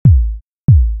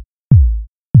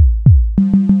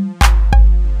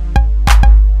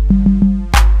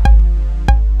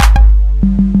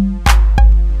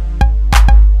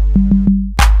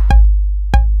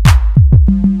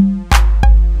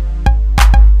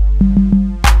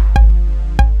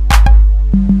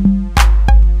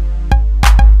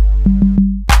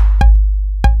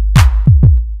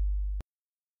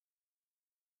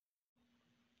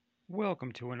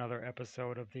welcome to another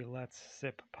episode of the Let's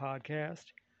Sip podcast,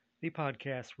 the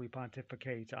podcast where we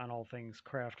pontificate on all things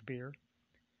craft beer.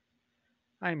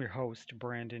 I am your host,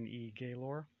 Brandon E.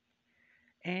 Gaylor,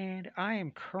 and I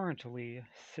am currently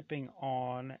sipping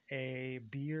on a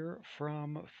beer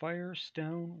from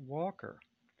Firestone Walker.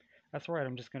 That's right,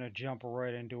 I'm just going to jump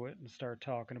right into it and start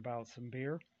talking about some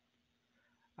beer.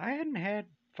 I hadn't had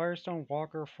Firestone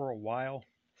Walker for a while,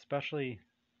 especially,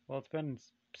 it's been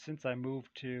since I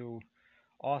moved to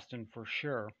Austin for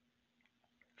sure.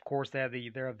 Of course, they have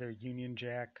their Union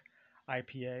Jack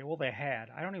IPA. Well, they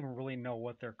had. I don't even really know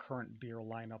what their current beer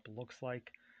lineup looks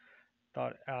like.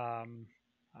 Thought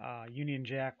Union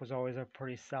Jack was always a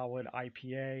pretty solid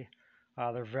IPA.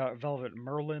 Their Velvet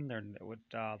Merlin,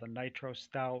 the Nitro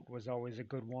Stout was always a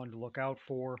good one to look out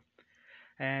for.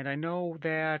 And I know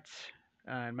that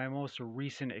in my most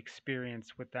recent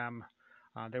experience with them,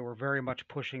 they were very much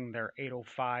pushing their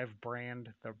 805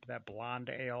 brand, that blonde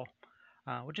ale,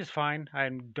 which is fine. I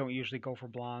don't usually go for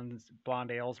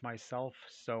blonde ales myself,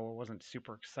 so I wasn't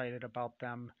super excited about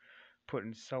them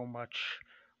putting so much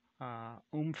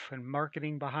oomph and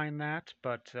marketing behind that.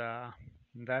 But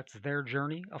that's their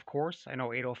journey, of course. I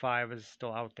know 805 is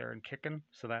still out there and kicking,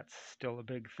 so that's still a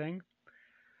big thing.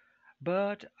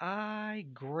 But I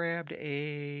grabbed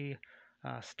a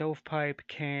stovepipe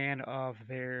can of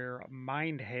their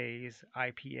Mind Haze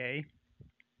IPA,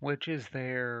 which is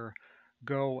their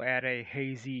go at a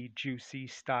hazy, juicy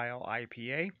style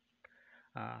IPA.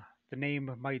 Uh, the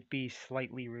name might be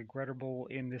slightly regrettable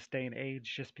in this day and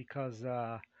age just because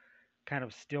kind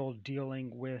of still dealing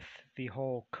with the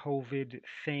whole COVID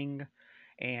thing,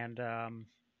 and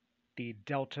the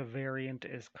Delta variant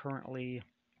is currently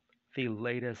the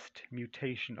latest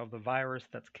mutation of the virus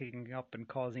that's kicking up and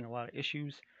causing a lot of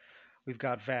issues. We've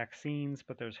got vaccines,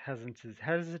 but there's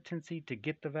hesitancy to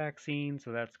get the vaccine,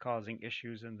 so that's causing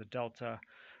issues. And the Delta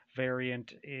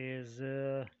variant is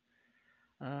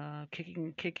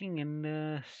kicking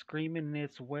and screaming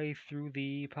its way through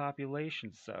the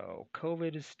population. So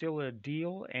COVID is still a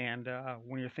deal, and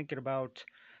when you're thinking about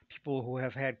people who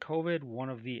have had COVID, one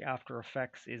of the after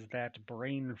effects is that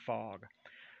brain fog.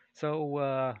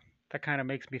 So that kind of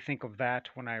makes me think of that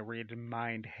when I read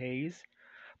Mind Haze.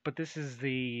 But this is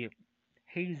the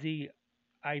hazy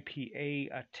IPA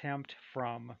attempt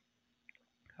from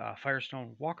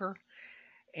Firestone Walker.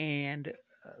 And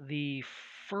the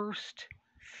first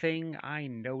thing I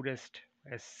noticed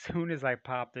as soon as I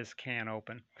popped this can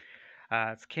open,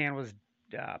 this can was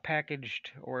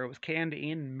packaged, or it was canned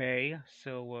in May,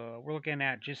 so we're looking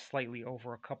at just slightly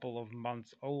over a couple of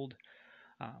months old.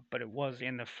 But it was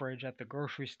in the fridge at the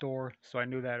grocery store, so I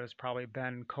knew that it was probably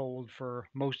been cold for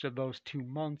most of those 2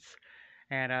 months.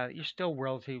 And you're still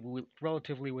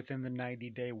relatively within the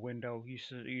 90-day window.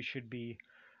 You should be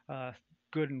uh,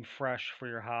 good and fresh for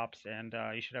your hops, and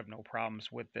you should have no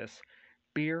problems with this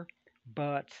beer.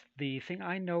 But the thing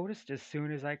I noticed as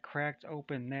soon as I cracked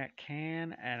open that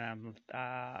can and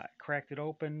I cracked it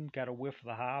open, got a whiff of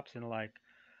the hops, and like,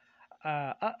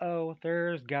 oh,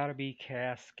 there's gotta be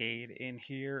Cascade in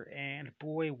here, and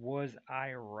boy was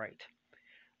I right.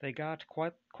 They got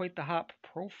quite the hop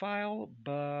profile,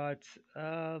 but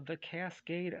the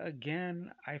Cascade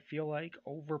again, I feel like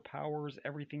overpowers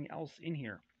everything else in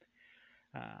here.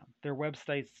 Their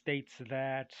website states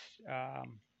that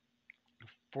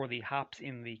for the hops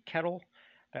in the kettle,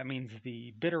 that means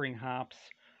the bittering hops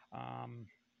um,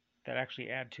 that actually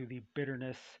add to the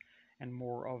bitterness and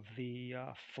more of the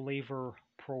flavor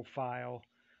profile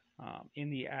in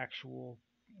the actual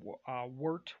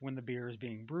wort when the beer is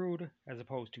being brewed, as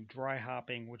opposed to dry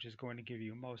hopping, which is going to give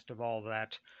you most of all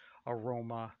that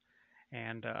aroma.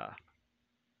 And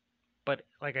but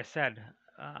like I said,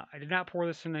 I did not pour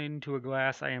this into a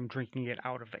glass. I am drinking it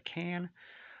out of the can.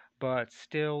 But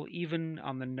still, even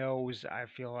on the nose, I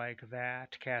feel like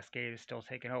that Cascade is still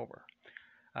taking over.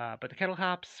 But the kettle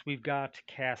hops, we've got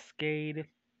Cascade,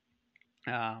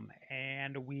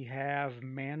 and we have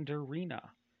Mandarina.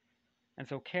 And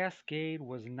so Cascade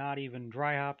was not even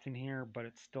dry hopped in here, but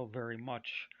it's still very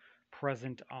much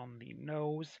present on the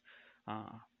nose. Uh,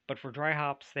 but for dry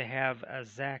hops, they have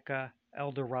Azaka,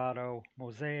 Eldorado,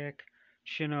 Mosaic,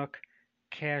 Chinook,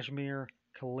 Cashmere,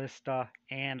 Callista,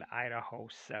 and Idaho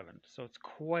 7. So it's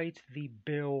quite the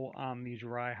bill on the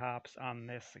dry hops on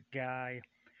this guy.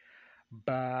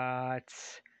 But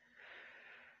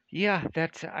yeah,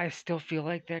 I still feel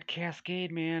like that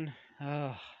Cascade, man.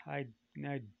 I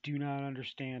do not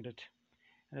understand it,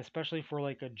 and especially for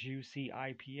like a juicy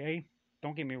IPA.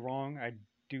 Don't get me wrong, I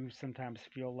do sometimes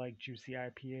feel like juicy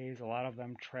IPAs. A lot of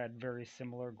them tread very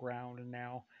similar ground, and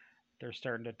now they're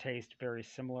starting to taste very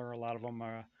similar. A lot of them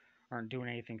aren't doing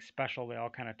anything special. They all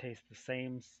kind of taste the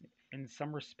same in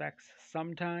some respects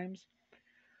sometimes,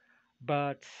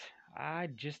 but I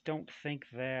just don't think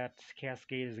that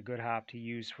Cascade is a good hop to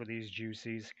use for these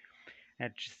juicies.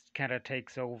 It just kind of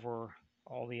takes over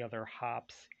all the other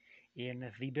hops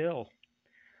in the bill.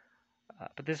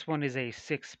 But this one is a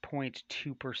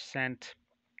 6.2%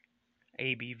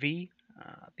 ABV.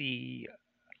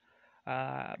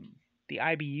 Um, the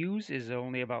IBUs is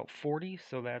only about 40,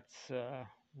 so that's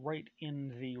right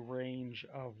in the range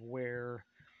of where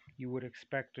you would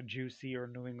expect a juicy or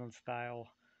New England style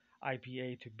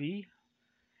IPA to be.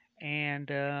 And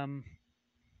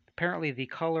apparently the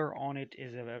color on it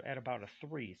is at about a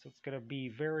 3, so it's going to be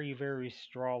very, very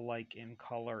straw like in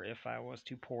color if I was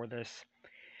to pour this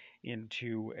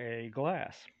into a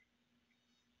glass.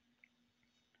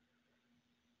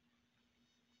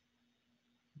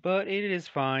 But it is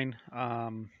fine.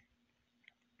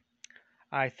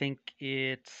 I think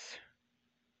it's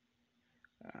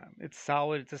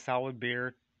solid. It's a solid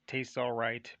beer. Tastes all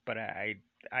right, but I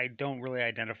don't really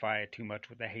identify it too much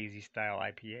with the hazy style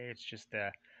IPA. It's just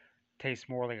tastes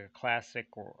more like a classic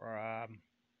or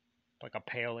like a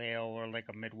pale ale or like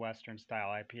a Midwestern style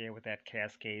IPA with that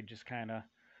Cascade just kind of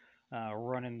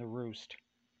running the roost.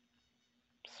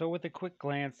 So with a quick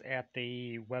glance at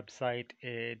the website,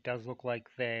 it does look like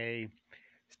they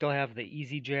still have the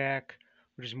Easy Jack,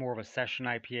 which is more of a session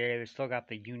IPA. They still got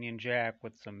the Union Jack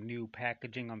with some new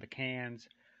packaging on the cans.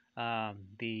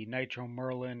 The Nitro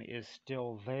Merlin is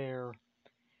still there,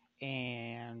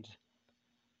 and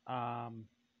um,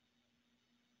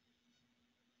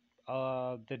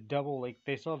 the double like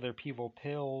they still have their Pivo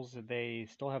Pills. They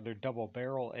still have their double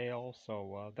barrel ale,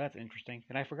 so that's interesting.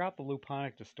 And I forgot the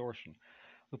Luponic Distortion.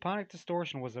 Luponic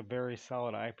Distortion was a very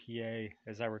solid IPA,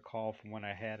 as I recall from when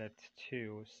I had it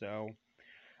too. So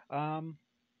um,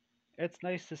 it's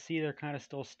nice to see they're kind of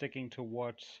still sticking to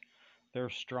what their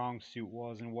strong suit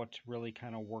was and what's really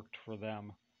kind of worked for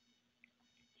them.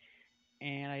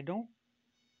 And I don't.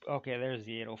 Okay, there's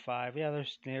the 805. Yeah,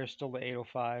 there's still the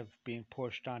 805 being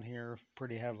pushed on here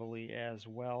pretty heavily as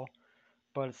well.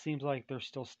 But it seems like they're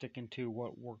still sticking to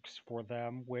what works for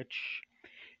them, which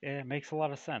makes a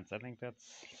lot of sense. I think that's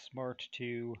smart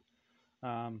to.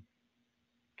 Um,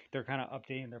 they're kind of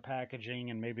updating their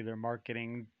packaging and maybe their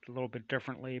marketing a little bit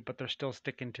differently, but they're still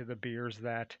sticking to the beers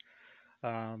that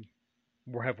um,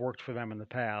 have worked for them in the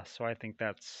past. So I think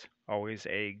that's always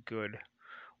a good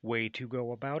way to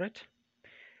go about it.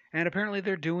 And apparently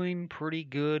they're doing pretty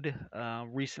good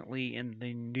recently in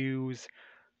the news.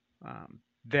 Um,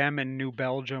 them and New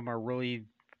Belgium are really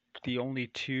the only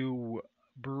two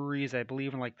breweries, I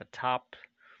believe, in like the top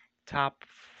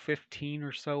 15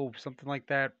 or so, something like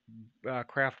that,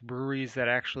 craft breweries that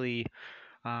actually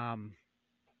um,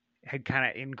 had kind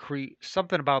of increased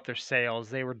something about their sales.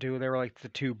 They were like the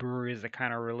two breweries that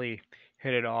kind of really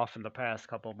hit it off in the past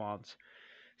couple months.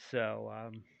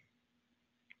 So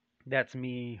that's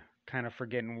me kind of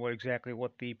forgetting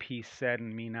what the piece said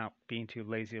and me not being too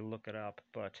lazy to look it up.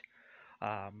 But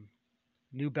um,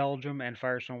 New Belgium and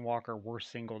Firestone Walker were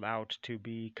singled out to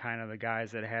be kind of the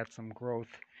guys that had some growth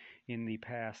in the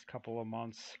past couple of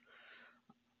months.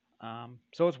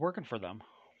 So it's working for them.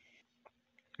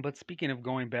 But speaking of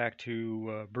going back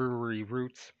to brewery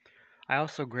roots, I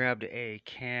also grabbed a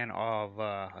can of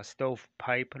a stove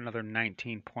pipe, another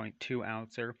 19.2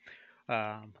 ouncer.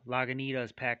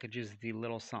 Lagunitas packages the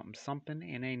little something something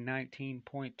in a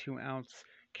 19.2 ounce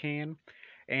can,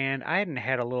 and I hadn't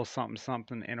had a little something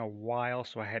something in a while,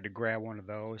 so I had to grab one of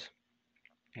those,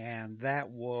 and that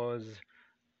was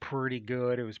pretty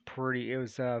good. It was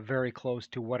very close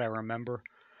to what I remember.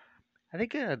 I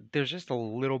think there's just a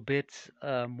little bit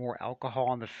more alcohol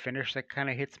on the finish that kind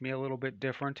of hits me a little bit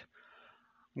different.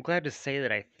 I'm glad to say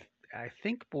that I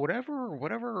think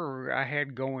whatever I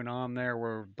had going on there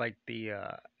were like the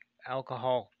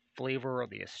alcohol flavor or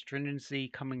the astringency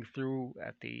coming through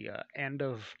at the end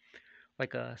of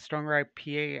like a stronger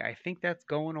IPA. I think that's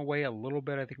going away a little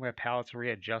bit. I think my palate's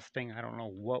readjusting. I don't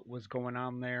know what was going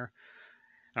on there.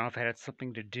 I don't know if it had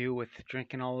something to do with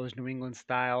drinking all those New England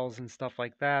styles and stuff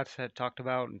like that I talked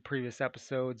about in previous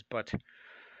episodes, but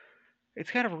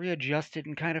it's kind of readjusted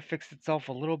and kind of fixed itself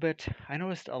a little bit. I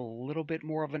noticed a little bit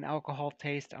more of an alcohol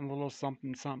taste on a little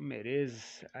something something. It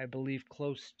is, I believe,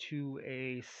 close to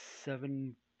a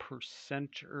 7%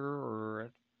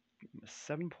 or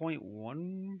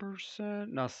 7.1%.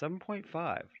 No,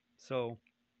 7.5. So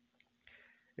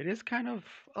it is kind of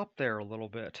up there a little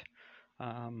bit.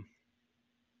 Um,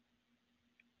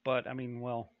 but I mean,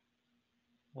 well,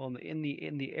 in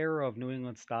the era of New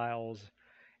England styles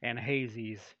and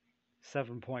hazies,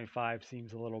 7.5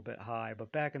 seems a little bit high,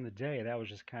 but back in the day, that was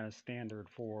just kind of standard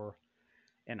for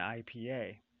an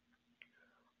IPA.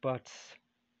 But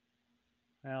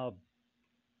well,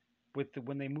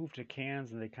 when they moved to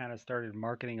cans and they kind of started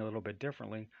marketing a little bit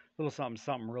differently, Little Something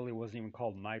Something really wasn't even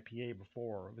called an IPA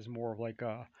before. It was more of like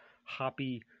a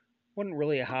hoppy, wasn't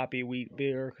really a hoppy wheat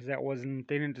beer because that wasn't,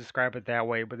 they didn't describe it that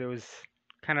way, but it was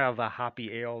kind of a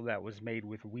hoppy ale that was made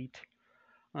with wheat.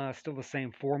 Still the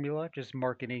same formula, just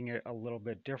marketing it a little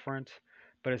bit different.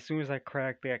 But as soon as I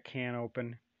cracked that can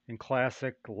open in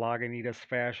classic Lagunitas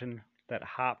fashion, that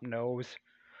hop nose,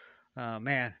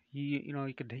 man,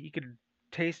 you could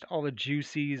taste all the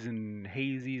juicies and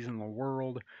hazies in the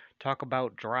world. Talk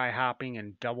about dry hopping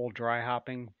and double dry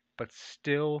hopping, but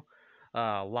still,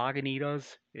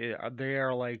 Lagunitas, they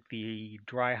are like the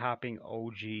dry hopping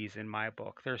OGs in my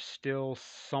book. There's still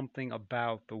something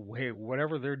about the way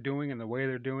whatever they're doing and the way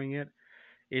they're doing it.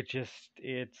 It just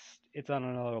it's on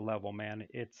another level, man.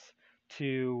 It's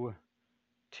to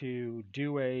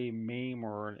do a meme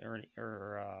or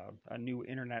a new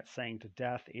internet saying to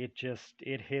death, it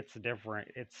hits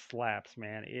different. It slaps,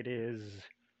 man. It's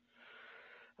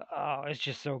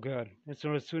just so good. And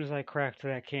so as soon as I cracked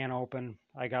that can open,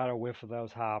 I got a whiff of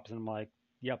those hops, and I'm like,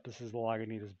 yep, this is the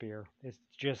Lagunitas beer. It's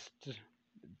just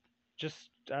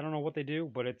I don't know what they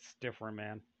do, but it's different,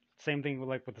 man. Same thing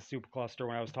with with the Super Cluster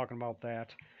when I was talking about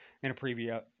that in a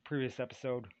previous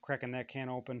episode, cracking that can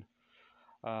open.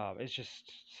 It's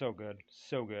just so good,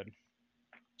 so good.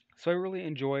 So I really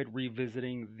enjoyed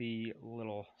revisiting the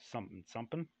Little Something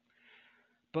Something.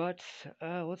 But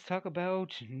let's talk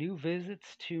about new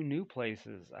visits to new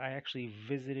places. I actually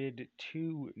visited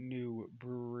two new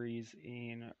breweries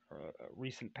in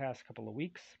recent past couple of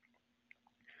weeks.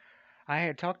 I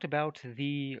had talked about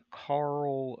the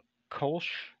Carl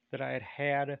Kolsch that I had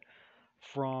had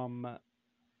from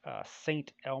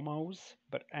St. Elmo's,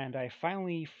 and I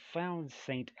finally found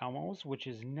St. Elmo's, which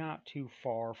is not too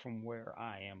far from where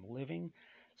I am living,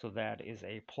 so that is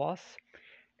a plus.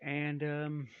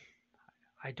 And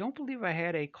I don't believe I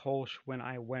had a Kolsch when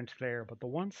I went there, but the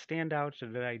one standout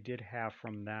that I did have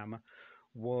from them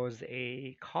was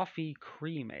a coffee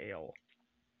cream ale,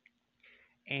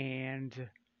 and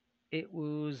it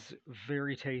was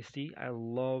very tasty. I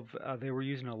love. They were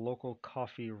using a local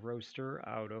coffee roaster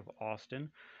out of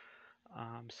Austin.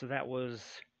 So that was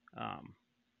um,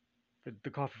 the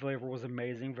coffee flavor was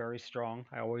amazing, very strong.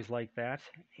 I always like that,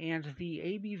 and the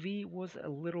ABV was a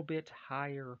little bit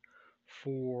higher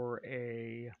for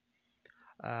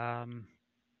um,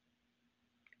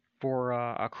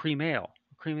 a cream ale.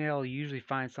 A cream ale, you usually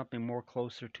find something more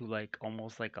closer to like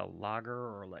almost like a lager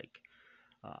or like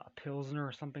pilsner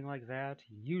or something like that.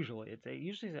 Usually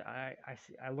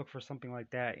I look for something like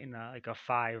that in like a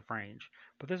 5 range,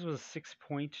 but this was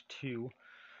 6.2.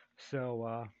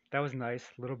 So that was nice.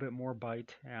 A little bit more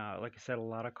bite. Like I said, a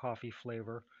lot of coffee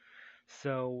flavor.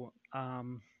 So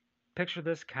picture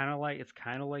this kind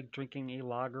of like drinking a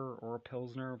lager or a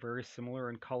pilsner, very similar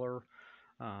in color,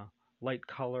 uh, light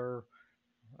color,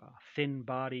 thin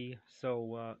body.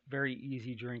 So very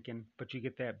easy drinking. But you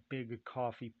get that big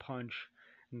coffee punch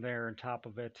there on top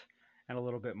of it, and a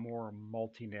little bit more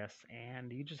maltiness,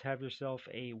 and you just have yourself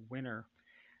a winner.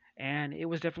 And it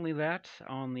was definitely that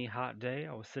on the hot day.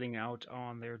 I was sitting out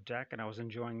on their deck and I was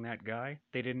enjoying that guy.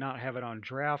 They did not have it on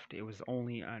draft, it was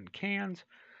only on cans.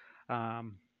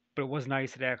 Um, but it was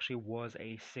nice. It actually was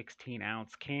a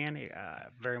 16-ounce can. It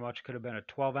very much could have been a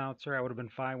 12-ouncer. I would have been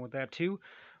fine with that too.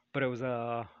 But it was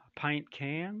a pint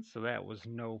can, so that was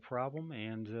no problem.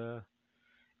 And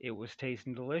it was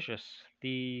tasting delicious.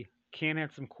 The can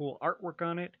had some cool artwork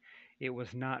on it. It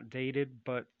was not dated,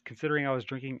 but considering I was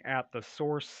drinking at the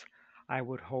source, I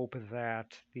would hope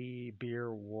that the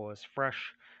beer was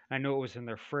fresh. I know it was in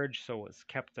their fridge, so it was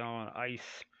kept on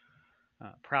ice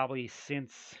probably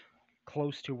since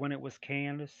close to when it was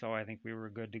canned, so I think we were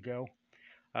good to go.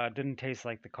 It didn't taste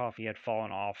like the coffee had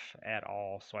fallen off at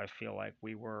all, so I feel like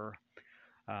we were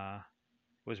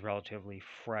was relatively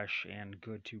fresh and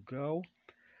good to go.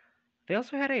 They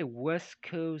also had a West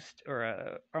Coast,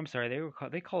 or I'm sorry,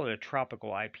 they call it a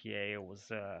tropical IPA. It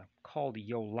was called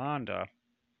Yolanda,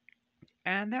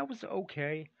 and that was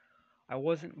okay. I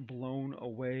wasn't blown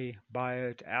away by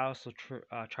it. I also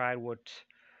tried what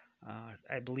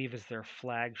I believe is their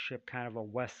flagship, kind of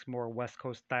a more West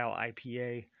Coast style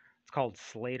IPA. It's called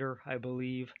Slater, I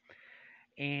believe,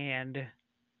 and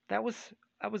that was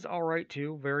that was all right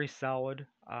too. Very solid.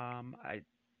 I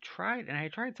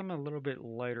tried something a little bit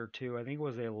lighter too. I think it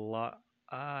was a lot.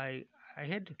 I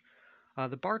had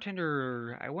the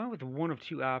bartender. I went with one of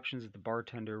two options that the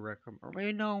bartender recommended. Or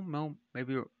maybe no,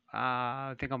 maybe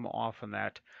I think I'm off on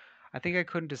that. I think I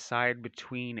couldn't decide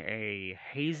between a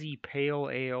hazy pale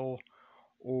ale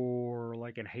or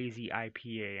like a hazy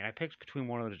IPA, and I picked between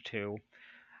one of the two.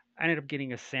 I ended up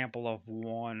getting a sample of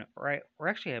one, or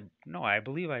actually, no, I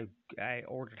believe I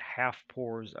ordered half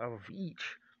pours of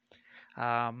each.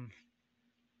 Um,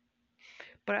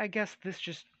 but I guess this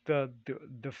just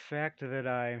the fact that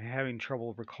I'm having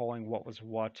trouble recalling what was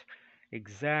what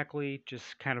exactly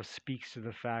just kind of speaks to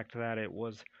the fact that it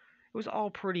was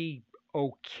all pretty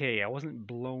okay. I wasn't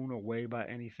blown away by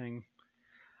anything.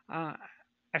 Uh,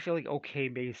 I feel like okay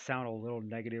may sound a little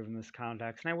negative in this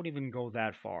context, and I wouldn't even go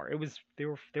that far. They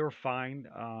were fine.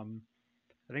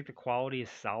 I think the quality is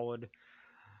solid.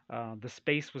 The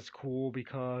space was cool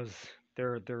because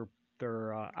their their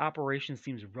their operation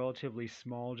seems relatively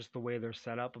small, just the way they're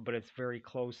set up, but it's very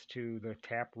close to the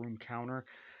tap room counter.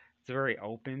 It's very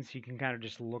open, so you can kind of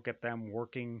just look at them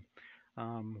working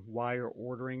while you're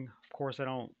ordering. Of course, I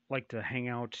don't like to hang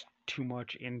out too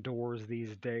much indoors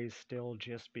these days, still,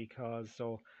 just because.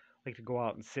 So, I like to go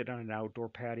out and sit on an outdoor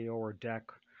patio or deck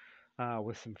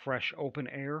with some fresh open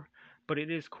air. But it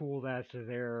is cool that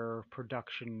their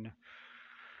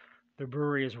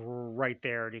brewery is right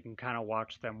there, and you can kind of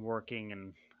watch them working.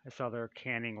 And I saw their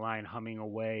canning line humming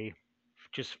away,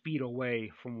 just feet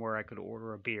away from where I could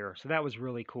order a beer. So that was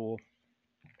really cool.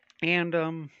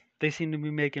 And they seem to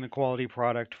be making a quality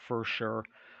product for sure.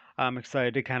 I'm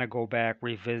excited to kind of go back,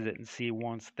 revisit, and see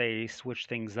once they switch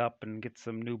things up and get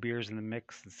some new beers in the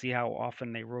mix and see how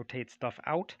often they rotate stuff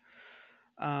out.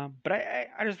 But I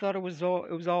just thought it was all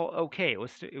okay. It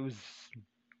was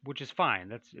which is fine.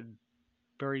 That's a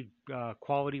very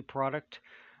quality product.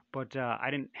 But I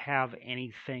didn't have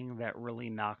anything that really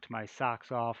knocked my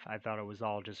socks off. I thought it was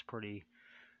all just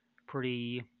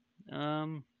pretty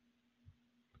um,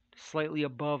 slightly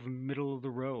above middle of the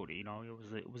road.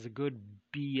 It was a good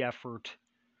B effort,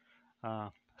 uh,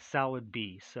 solid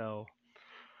B. So,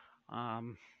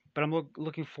 um, but I'm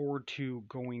looking forward to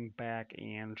going back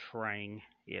and trying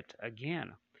it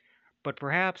again. But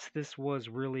perhaps this was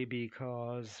really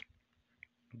because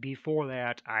before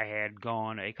that I had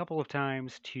gone a couple of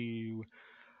times to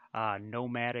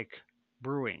Nomadic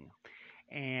Brewing,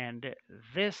 and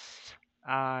this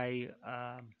I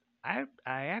I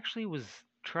actually was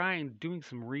trying doing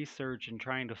some research and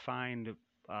trying to find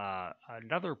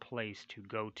another place to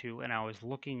go to, and I was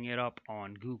looking it up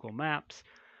on Google Maps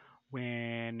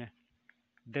when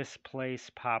this place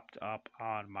popped up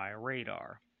on my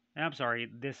radar. And I'm sorry,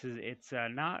 it's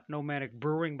not Nomadic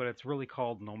Brewing, but it's really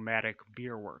called Nomadic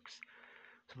Beer Works.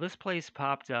 So this place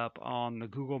popped up on the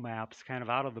Google Maps kind of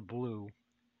out of the blue.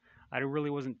 I really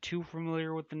wasn't too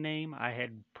familiar with the name. I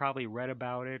had probably read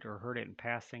about it or heard it in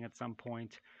passing at some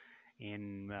point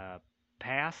in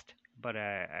past, but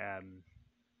at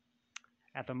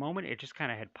the moment it just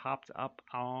kind of had popped up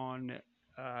on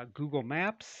Google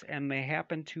Maps, and they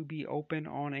happened to be open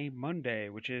on a Monday,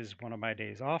 which is one of my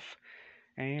days off,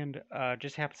 and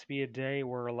just happens to be a day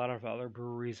where a lot of other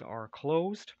breweries are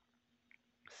closed.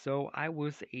 So I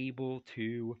was able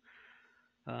to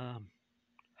um,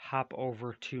 hop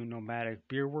over to Nomadic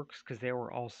Beer Works because they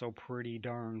were also pretty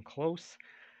darn close.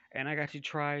 And I got to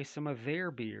try some of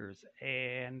their beers,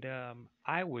 and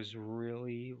I was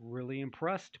really, really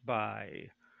impressed by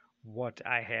what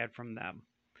I had from them.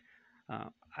 Uh,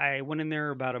 I went in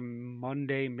there about a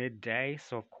Monday midday,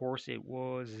 so of course it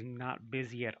was not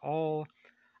busy at all.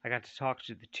 I got to talk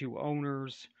to the two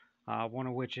owners, one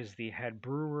of which is the head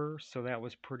brewer, so that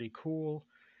was pretty cool.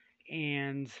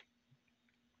 And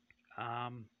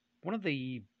um, one of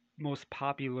the most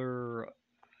popular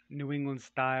New England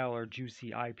style or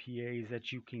juicy IPAs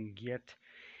that you can get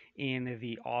in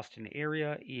the Austin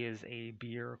area is a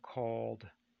beer called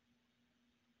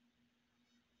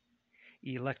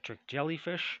Electric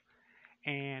Jellyfish,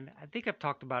 and I think I've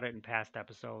talked about it in past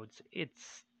episodes.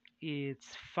 It's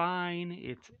fine.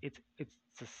 It's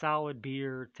a solid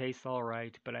beer. Tastes all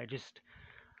right, but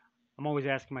I'm always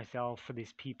asking myself for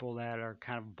these people that are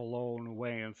kind of blown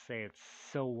away and say it's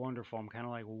so wonderful. I'm kind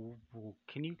of like, well,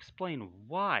 can you explain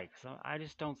why? Because I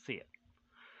just don't see it.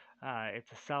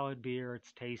 It's a solid beer.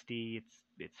 It's tasty.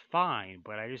 It's fine,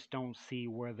 but I just don't see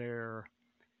where they're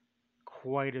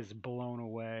quite as blown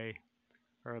away,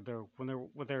 or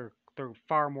they're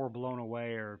far more blown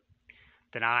away or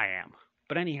than I am.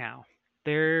 But anyhow,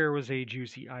 there was a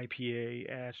juicy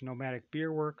IPA at Nomadic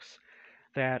Beer Works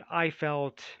that I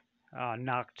felt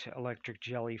knocked Electric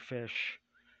Jellyfish.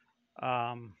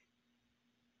 Um,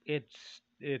 it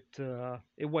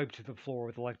wiped the floor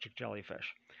with Electric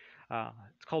Jellyfish.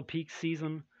 It's called Peak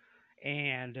Season,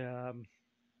 and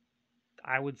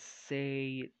I would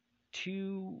say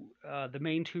the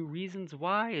main two reasons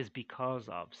why is because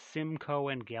of Simcoe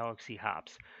and Galaxy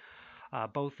hops.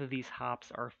 Both of these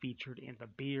hops are featured in the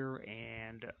beer,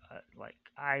 and like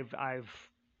I've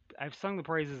sung the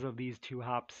praises of these two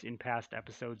hops in past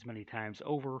episodes many times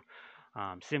over.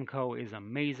 Simcoe is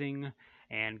amazing,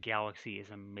 and Galaxy is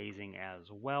amazing as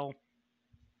well.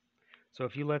 So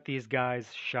if you let these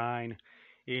guys shine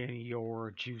in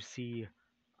your juicy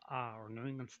or New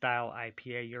England style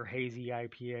IPA, your hazy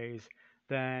IPAs,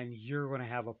 then you're going to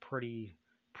have a pretty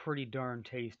darn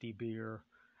tasty beer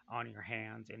on your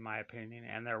hands, in my opinion.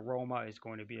 And the aroma is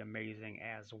going to be amazing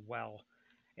as well.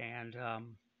 And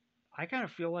I kind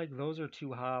of feel like those are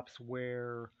two hops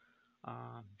where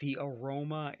the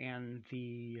aroma and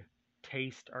the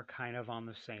taste are kind of on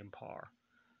the same par.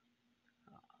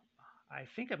 I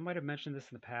think I might have mentioned this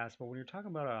in the past, but when you're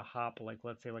talking about a hop, like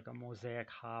let's say like a mosaic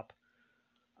hop,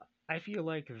 I feel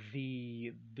like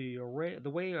the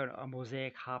way a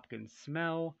mosaic hop can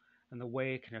smell and the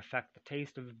way it can affect the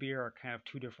taste of a beer are kind of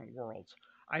two different worlds.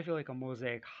 I feel like a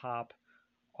mosaic hop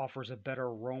offers a better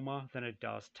aroma than it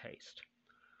does taste.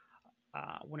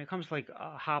 When it comes to like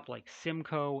a hop like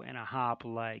Simcoe and a hop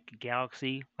like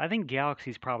Galaxy, I think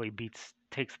Galaxy's probably beats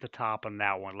takes the top on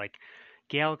that one. Like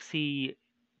Galaxy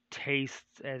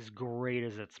tastes as great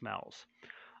as it smells.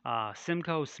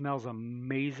 Simcoe smells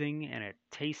amazing and it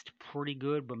tastes pretty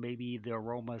good, but maybe the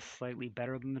aroma is slightly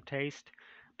better than the taste.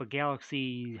 But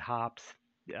Galaxy hops,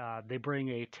 they bring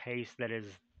a taste that is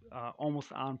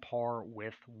almost on par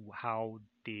with how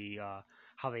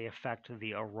how they affect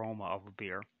the aroma of a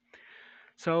beer.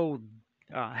 So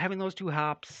having those two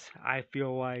hops, I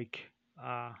feel like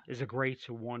is a great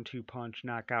one-two punch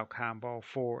knockout combo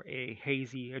for a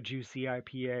hazy, a juicy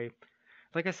IPA.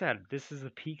 Like I said, this is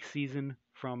the peak season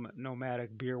from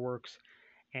Nomadic Beer Works,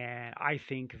 and I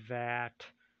think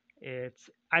it's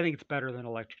better than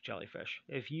Electric Jellyfish.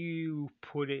 If you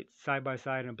put it side by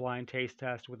side in a blind taste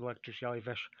test with Electric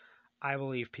Jellyfish, I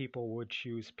believe people would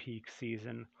choose peak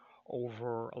season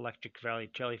over Electric Valley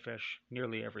Jellyfish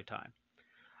nearly every time.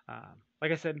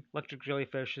 Like I said, Electric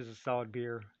Jellyfish is a solid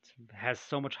beer. It has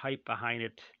so much hype behind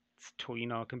it.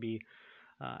 It can be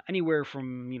anywhere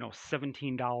from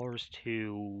 $17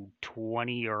 to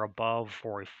 20 or above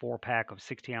for a 4 pack of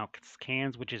 16-ounce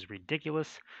cans, which is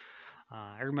ridiculous.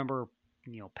 I remember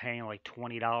paying like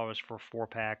 $20 for a 4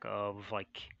 pack of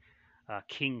like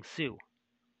King Sue,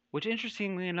 which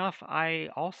interestingly enough I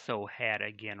also had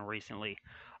again recently.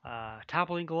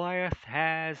 Toppling Goliath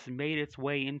has made its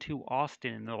way into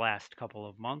Austin in the last couple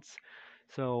of months,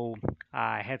 so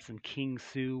I had some King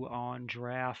Sue on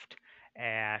draft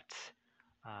at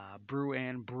Brew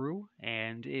and Brew,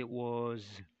 and it was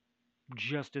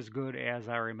just as good as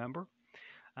I remember.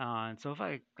 And so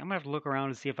I'm gonna have to look around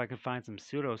and see if I can find some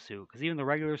pseudo sue, because even the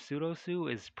regular pseudo sue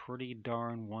is pretty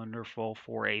darn wonderful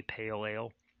for a pale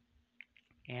ale.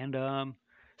 And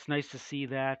it's nice to see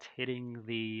that hitting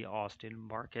the Austin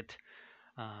market.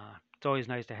 It's always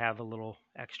nice to have a little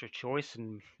extra choice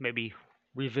and maybe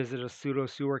revisit a pseudo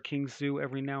sue or king sue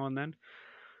every now and then.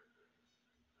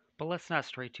 But let's not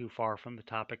stray too far from the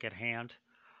topic at hand.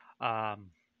 Um,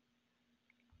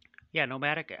 yeah,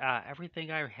 Nomadic,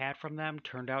 everything I had from them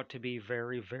turned out to be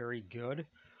very, very good.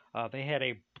 They had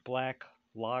a black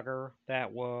lager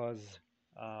that was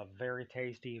very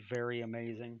tasty, very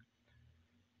amazing.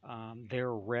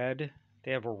 They're red.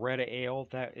 They have a red ale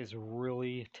that is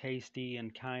really tasty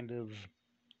and kind of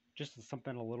just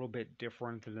something a little bit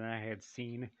different than I had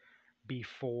seen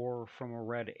before from a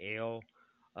red ale.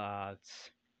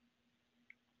 It's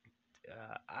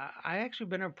I actually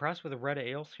been impressed with the red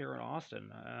ales here in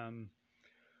Austin.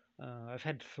 I've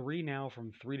had three now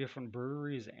from three different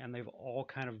breweries, and they've all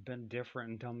kind of been different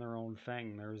and done their own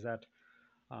thing. There's that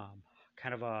um,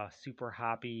 kind of a super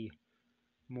hoppy,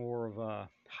 more of a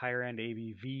higher end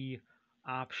ABV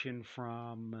option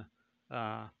from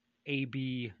uh,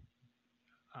 AB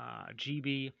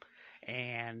GB,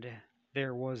 and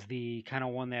there was the kind of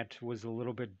one that was a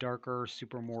little bit darker,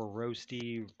 super more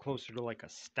roasty, closer to like a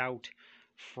stout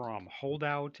from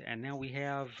Holdout, and now we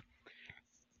have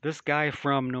this guy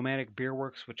from Nomadic Beer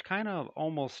Works, which kind of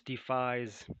almost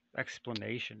defies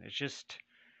explanation. It's just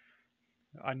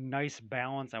a nice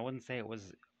balance. I wouldn't say it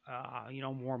was,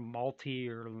 more malty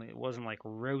or it wasn't like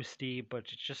roasty, but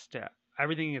it's just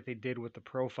everything that they did with the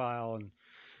profile and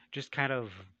just kind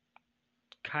of,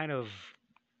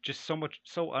 just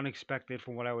so unexpected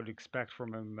from what I would expect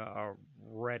from a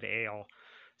red ale.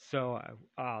 So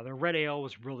the red ale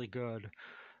was really good.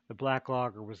 The black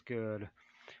lager was good.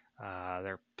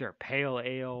 Their pale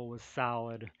ale was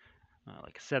solid.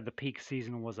 Like I said, the peak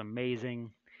season was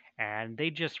amazing, and they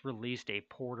just released a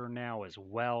porter now as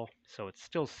well. So it's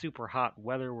still super hot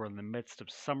weather. We're in the midst of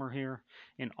summer here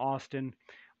in Austin,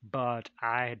 but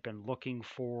I had been looking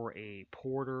for a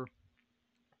porter,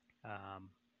 um,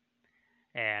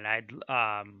 and I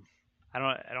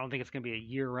don't think it's gonna be a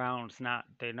year round. It's not.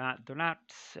 They're not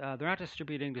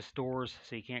distributing to stores,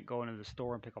 so you can't go into the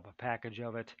store and pick up a package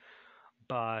of it.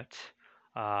 But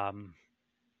um,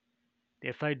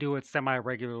 if I do it semi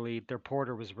regularly, their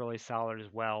porter was really solid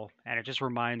as well, and it just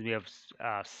reminds me of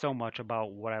so much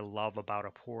about what I love about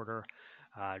a porter,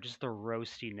 just the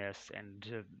roastiness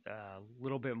and a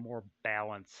little bit more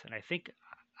balance. And I think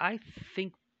I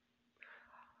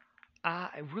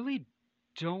really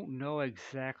don't know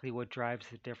exactly what drives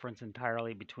the difference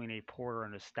entirely between a porter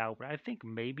and a stout, but I think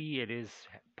maybe it is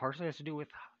partially has to do with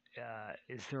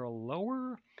is there a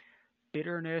lower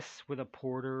bitterness with a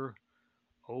porter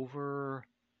over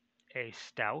a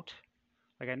stout?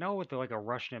 Like I know with like a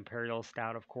Russian Imperial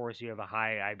Stout, of course, you have a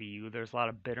high IBU. There's a lot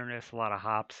of bitterness, a lot of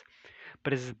hops.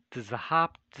 But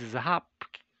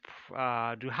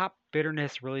do hop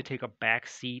bitterness really take a back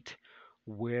seat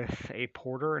with a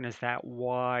porter? And is that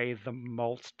why the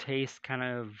malt taste kind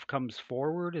of comes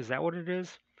forward? Is that what it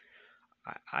is?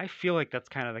 I feel like that's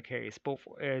kind of the case. But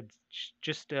it's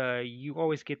just you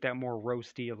always get that more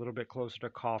roasty, a little bit closer to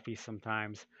coffee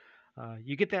sometimes.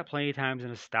 You get that plenty of times in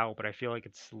a stout, but I feel like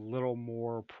it's a little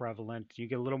more prevalent. You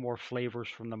get a little more flavors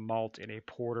from the malt in a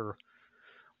porter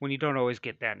when you don't always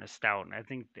get that in a stout. And I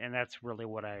think, and that's really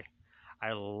what I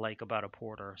like about a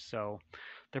porter. So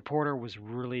the porter was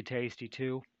really tasty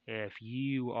too. If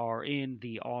you are in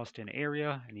the Austin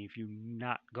area and if you've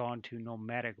not gone to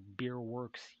Nomadic Beer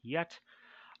Works yet,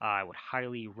 I would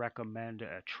highly recommend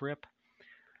a trip.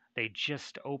 They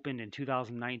just opened in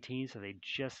 2019, so they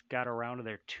just got around to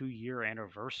their 2-year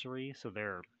anniversary. So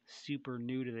they're super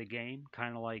new to the game,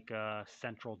 kind of like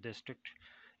Central District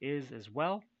is as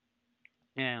well.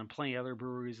 And plenty of other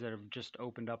breweries that have just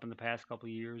opened up in the past couple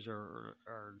of years are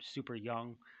super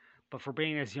young. But for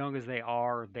being as young as they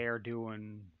are, they're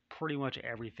doing pretty much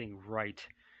everything right.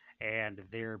 And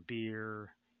their beer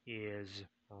is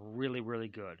really, really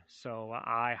good. So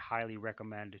I highly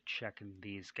recommend checking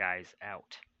these guys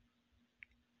out.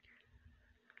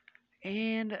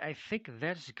 And I think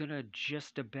that's gonna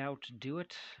just about do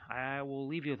it. I will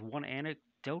leave you with one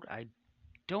anecdote. I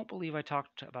don't believe I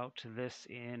talked about this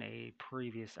in a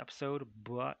previous episode,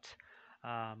 but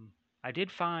I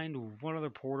did find one other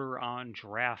porter on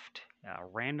draft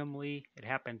randomly. It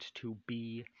happened to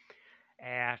be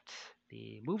at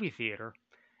the movie theater,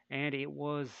 and it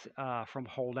was from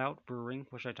Holdout Brewing,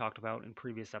 which I talked about in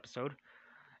previous episode,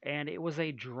 and it was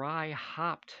a dry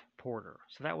hopped porter.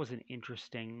 So that was an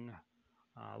interesting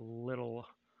little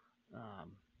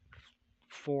um,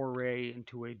 foray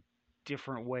into a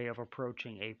different way of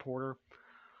approaching a porter.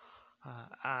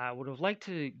 I would have liked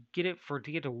to get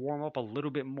to warm up a little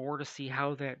bit more to see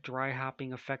how that dry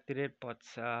hopping affected it, but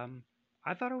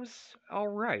I thought it was all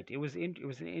right. It was an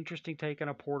interesting take on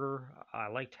a porter. I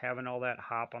liked having all that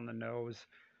hop on the nose,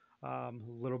 a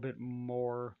little bit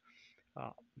more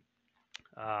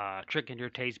uh, tricking your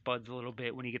taste buds a little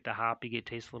bit when you get the hop. You get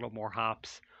taste a little more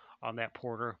hops on that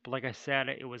porter. But like I said,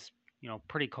 it was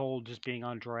pretty cold just being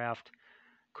on draft.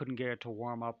 Couldn't get it to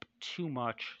warm up too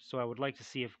much, so I would like to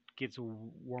see if it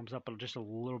warms up just a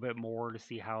little bit more to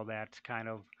see how that kind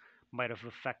of might have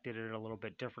affected it a little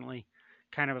bit differently.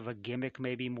 Kind of a gimmick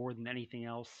maybe more than anything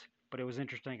else, but it was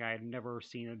interesting. I had never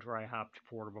seen a dry hopped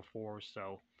porter before,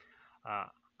 so uh,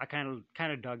 I kind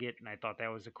of dug it, and I thought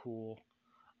that was a cool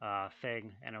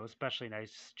thing, and it was especially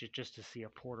nice just to see a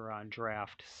porter on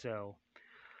draft.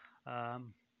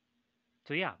 Um,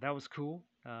 so yeah, that was cool.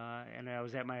 And I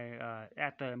was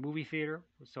at the movie theater,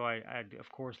 so I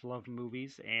of course loved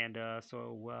movies, and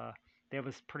they have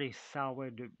a pretty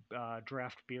solid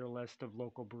draft beer list of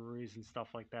local breweries and stuff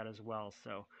like that as well.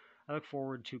 So I look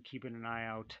forward to keeping an eye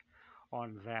out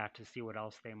on that to see what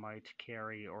else they might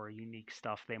carry or unique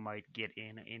stuff they might get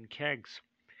in kegs.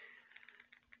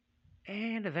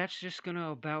 And that's just going to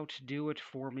about do it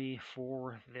for me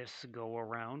for this go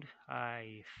around.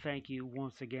 I thank you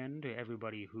once again to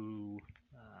everybody who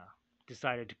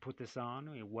decided to put this on,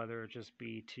 whether it just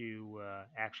be to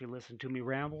actually listen to me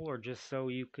ramble or just so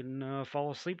you can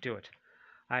fall asleep to it.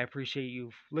 I appreciate you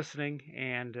listening,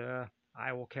 and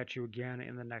I will catch you again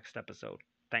in the next episode.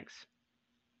 Thanks.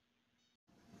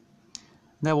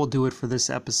 That will do it for this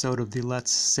episode of the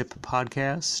Let's Sip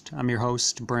podcast. I'm your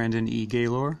host, Brandon E.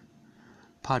 Gaylor.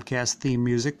 Podcast theme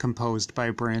music composed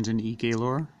by Brandon E.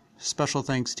 Gaylor. Special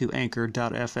thanks to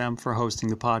Anchor.fm for hosting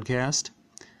the podcast.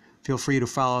 Feel free to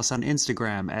follow us on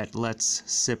Instagram at Let's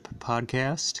Sip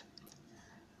Podcast.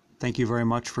 Thank you very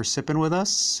much for sipping with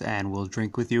us, and we'll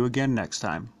drink with you again next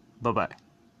time. Bye-bye.